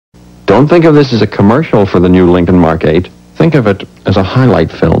Don't think of this as a commercial for the new Lincoln Mark 8. Think of it as a highlight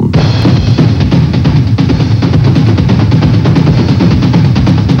film.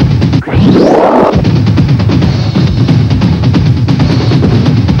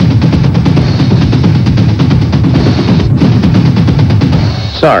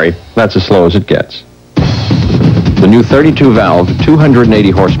 Sorry, that's as slow as it gets. The new 32-valve, 280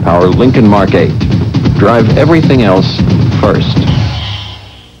 horsepower Lincoln Mark 8. Drive everything else first.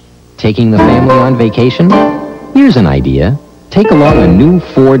 Taking the family on vacation? Here's an idea. Take along a new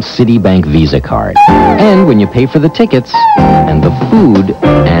Ford Citibank Visa card. And when you pay for the tickets, and the food,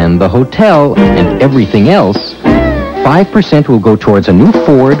 and the hotel, and everything else, 5% will go towards a new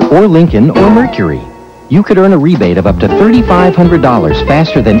Ford or Lincoln or Mercury. You could earn a rebate of up to $3,500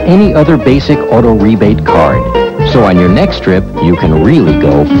 faster than any other basic auto rebate card. So on your next trip, you can really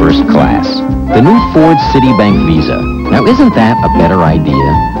go first class. The new Ford Citibank Visa. Now, isn't that a better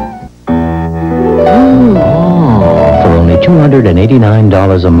idea? For only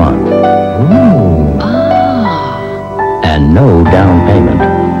 $289 a month. And no down payment.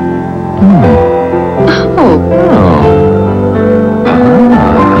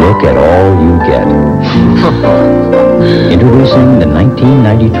 Look at all you get. Introducing the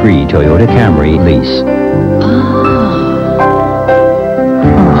 1993 Toyota Camry lease.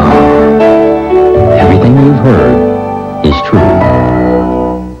 Everything you've heard is true.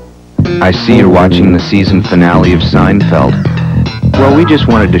 I see you're watching the season finale of Seinfeld. Well, we just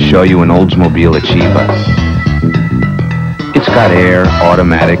wanted to show you an Oldsmobile Achieva. It's got air,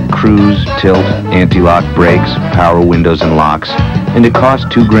 automatic, cruise, tilt, anti-lock brakes, power windows and locks, and it costs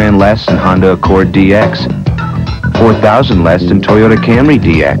 $2,000 less than Honda Accord DX, $4,000 less than Toyota Camry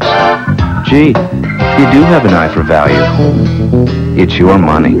DX. Gee, you do have an eye for value. It's your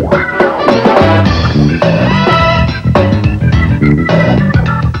money.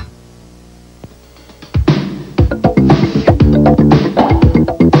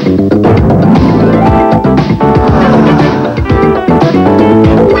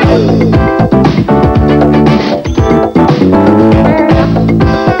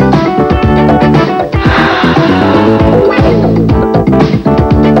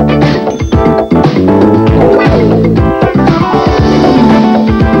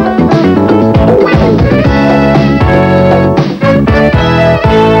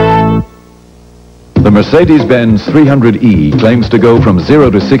 The Mercedes-Benz 300E claims to go from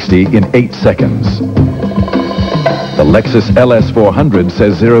 0 to 60 in 8 seconds. The Lexus LS400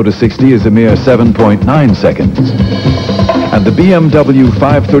 says 0 to 60 is a mere 7.9 seconds. And the BMW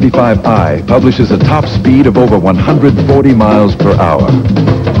 535i publishes a top speed of over 140 miles per hour.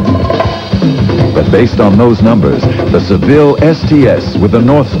 But based on those numbers, the Seville STS with the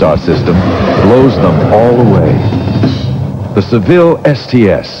Northstar system blows them all away. The Seville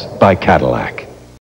STS by Cadillac.